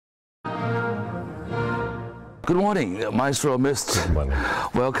Good morning, Maestro Möst. Good morning.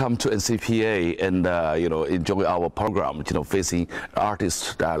 Welcome to NCPA and enjoy our program, facing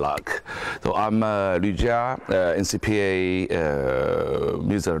artist dialogue. So I'm Lü Jia, NCPA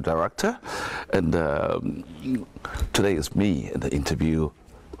music director, and today is me in the interview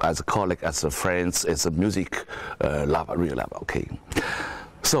as a colleague, as a friend, as a music lover, real lover. Okay,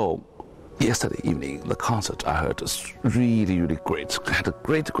 so. Yesterday evening, the concert I heard was really great. Had a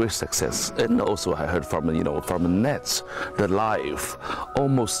great success, and also I heard from from the nets, the live,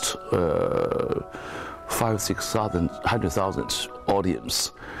 almost 100,000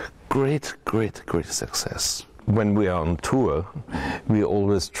 audience. Great success. When we are on tour, we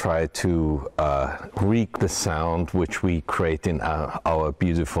always try to wreak the sound which we create in our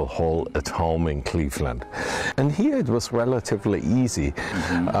beautiful hall at home in Cleveland. And here it was relatively easy,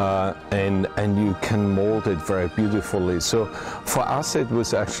 and you can mold it very beautifully. So for us it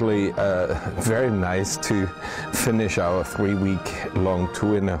was actually very nice to finish our 3-week-long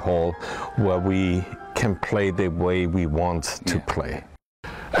tour in a hall where we can play the way we want to play.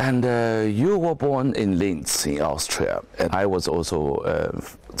 And you were born in Linz, in Austria, and I was also a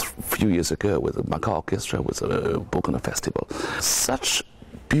few years ago with the Macau Orchestra with a Burgner Festival. Such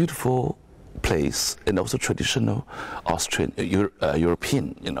beautiful place, and also traditional Austrian,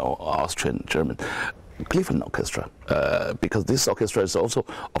 European, Austrian, German. Cleveland Orchestra, because this orchestra is also,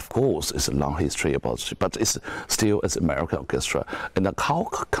 of course, is a long history about, but it's still as American orchestra. And how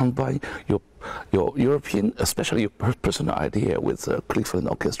combine your European, especially your personal idea with Cleveland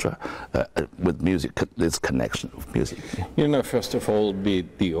Orchestra, with music, this connection of music? First of all,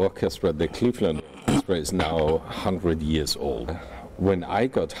 the orchestra, the Cleveland Orchestra, is now 100 years old. When I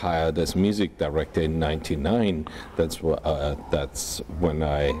got hired as music director in '99, that's when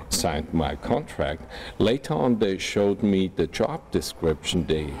I signed my contract. Later on, they showed me the job description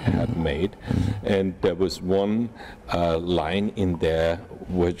they had made, and there was one line in there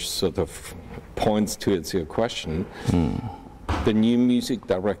which sort of points towards your question. The new music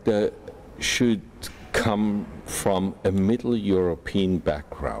director should come from a Middle European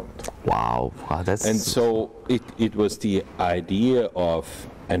background. Wow, that's... And so it was the idea of,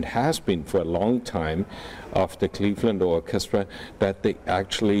 and has been for a long time, of the Cleveland Orchestra, that they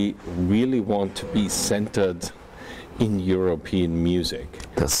actually really want to be centered in European music.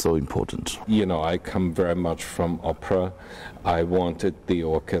 That's so important. I come very much from opera. I wanted the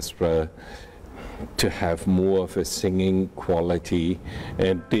orchestra to have more of a singing quality,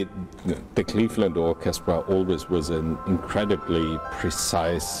 and the Cleveland Orchestra always was an incredibly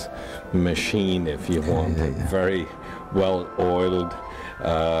precise machine, if you want, a very well-oiled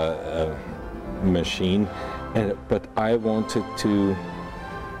machine. But I wanted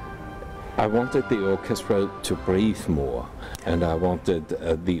the orchestra to breathe more, and I wanted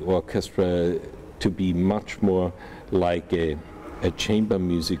the orchestra to be much more like a chamber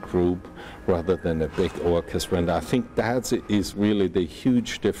music group rather than a big orchestra. And I think that is really the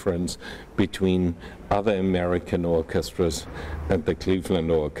huge difference between other American orchestras and the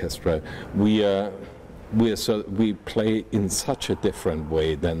Cleveland Orchestra. We play in such a different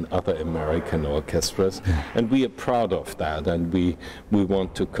way than other American orchestras, and we are proud of that, and we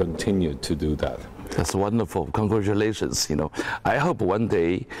want to continue to do that. That's wonderful. Congratulations. I hope one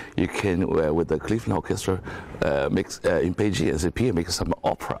day you can, with the Cleveland Orchestra, make in Beijing, NCPA, make some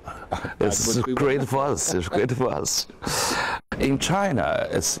opera. It's great for us. It's great for us. In China,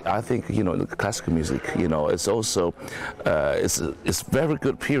 I think the classical music. It's also it's very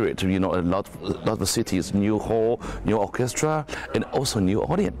good period. A lot of cities, new hall, new orchestra, and also new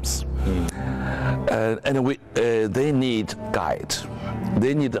audience. And they need guide.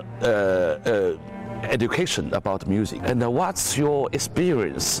 They need education about music. And what's your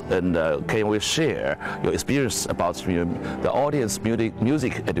experience? And can we share your experience about the audience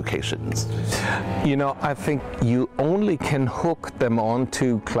music education? I think you only can hook them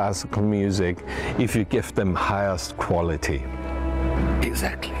onto classical music if you give them highest quality.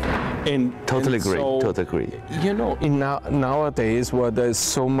 Exactly. Totally agree. Nowadays, where there's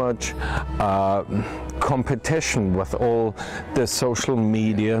so much competition with all the social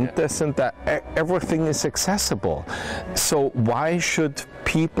media and this and that, everything is accessible. So why should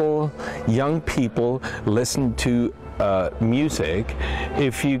young people, listen to music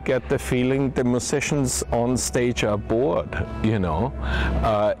if you get the feeling the musicians on stage are bored?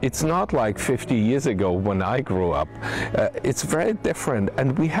 It's not like 50 years ago when I grew up. It's very different,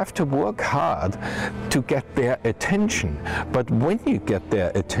 and we have to work hard to get their attention. But when you get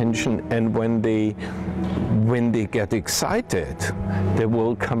their attention, and when they get excited, they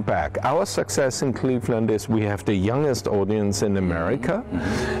will come back. Our success in Cleveland is we have the youngest audience in America,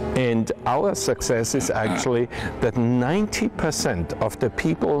 And our success is actually that 90% of the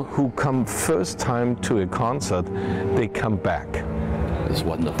people who come first time to a concert, they come back. It's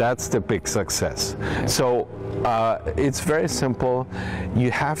wonderful. That's the big success. So it's very simple.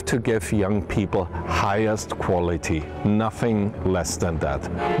 You have to give young people highest quality, nothing less than that.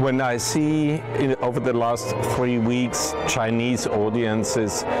 When I see over the last 3 weeks Chinese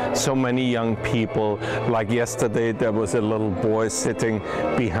audiences, so many young people, like yesterday there was a little boy sitting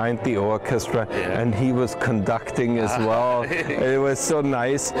behind the orchestra and he was conducting as well. It was so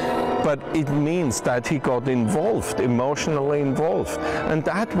nice. But it means that he got involved, emotionally involved, and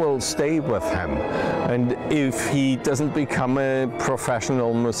that will stay with him. And if he doesn't become a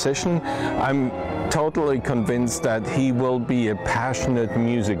professional musician, I'm totally convinced that he will be a passionate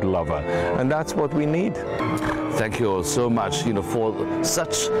music lover, and that's what we need. Thank you so much, for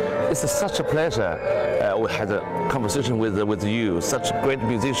it's such a pleasure. We had a conversation with you, such a great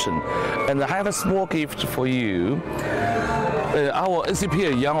musician, and I have a small gift for you. Our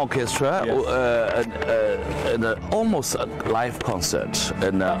NCPA Young Orchestra, and almost a live concert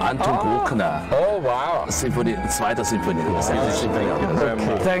in Anton Bruckner. Oh wow! Symphony, Zweite Symphonie.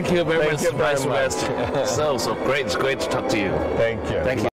 Okay. Thank you very much, Thank you very Franz Welser-Möst. So great to talk to you. Thank you. Thank you.